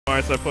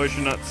Alright, so I probably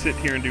should not sit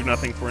here and do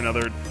nothing for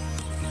another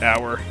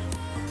hour.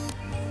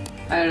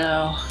 I don't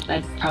know.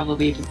 That'd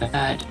probably be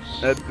bad.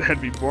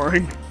 That'd be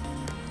boring.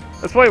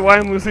 That's probably why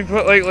I'm losing.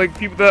 But like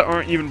people that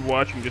aren't even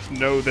watching just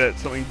know that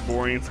something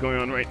boring is going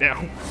on right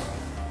now.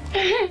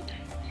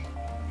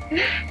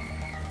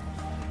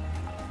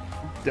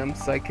 Dumb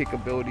psychic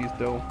abilities,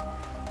 though.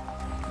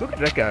 Look at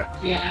that guy.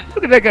 Yeah.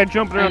 Look at that guy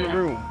jumping around the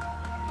room.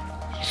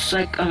 It's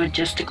like a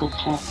majestical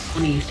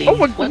pony thing. Oh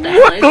my! What the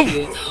hell is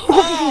he?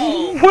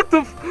 Oh! What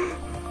the?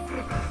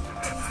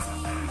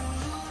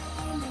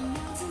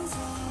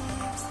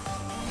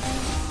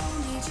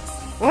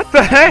 What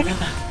the heck?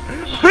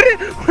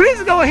 What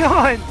is going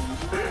on?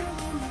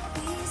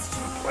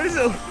 What is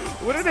it?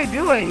 What are they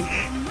doing?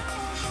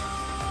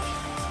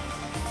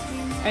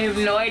 I have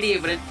no idea,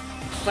 but it's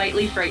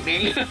slightly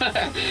frightening.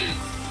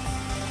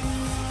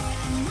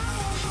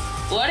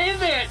 What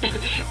is it? I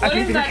What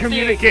think is they're that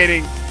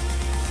communicating.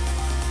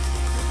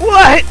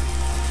 What?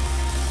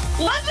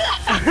 What the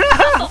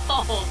hell?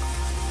 What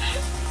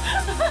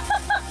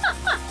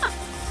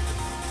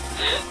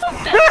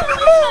the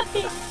hell is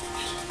that?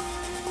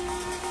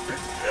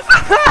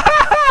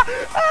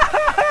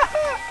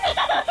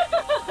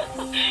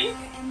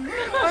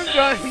 I'm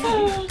done.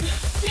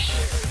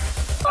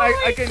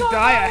 I can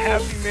die a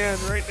happy man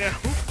right now.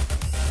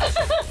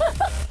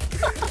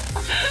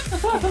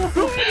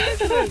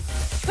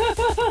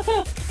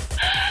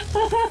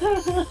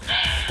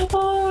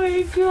 Oh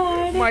my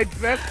god. My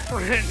best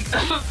friend.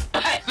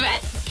 My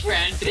best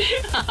friend.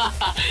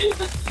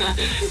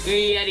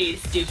 Yeti,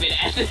 stupid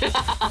ass.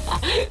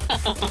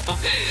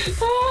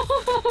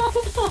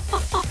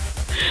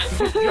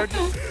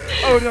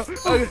 Oh no,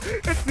 oh,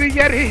 it's the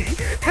Yeti!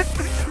 It's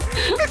the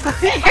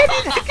Yeti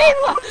that came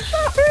off,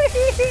 sorry!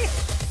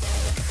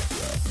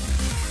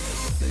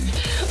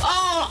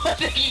 Oh,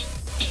 the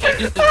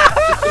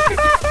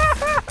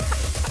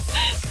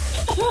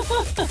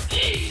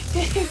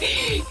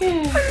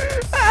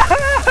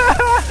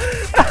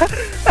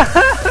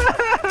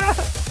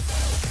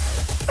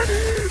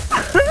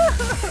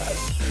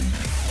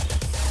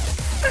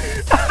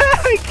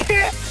I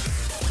can't!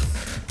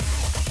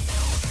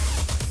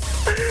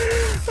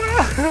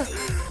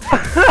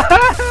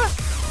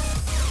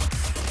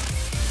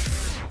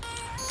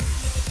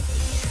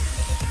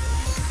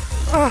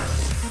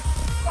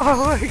 Oh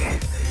my god.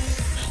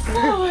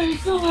 Oh my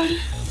god.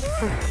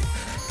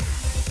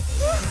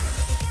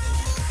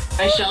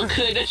 I shall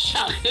could.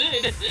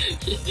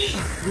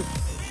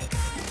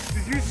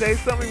 Did you say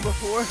something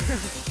before?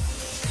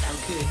 Shall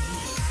could.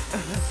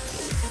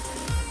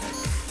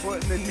 What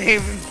in the name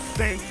of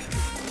saints?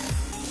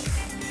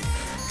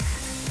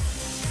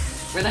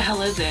 Where the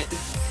hell is it?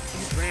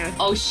 He ran.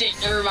 Oh shit,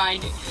 never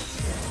mind.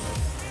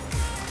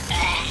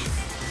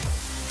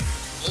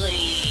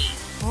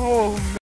 Oh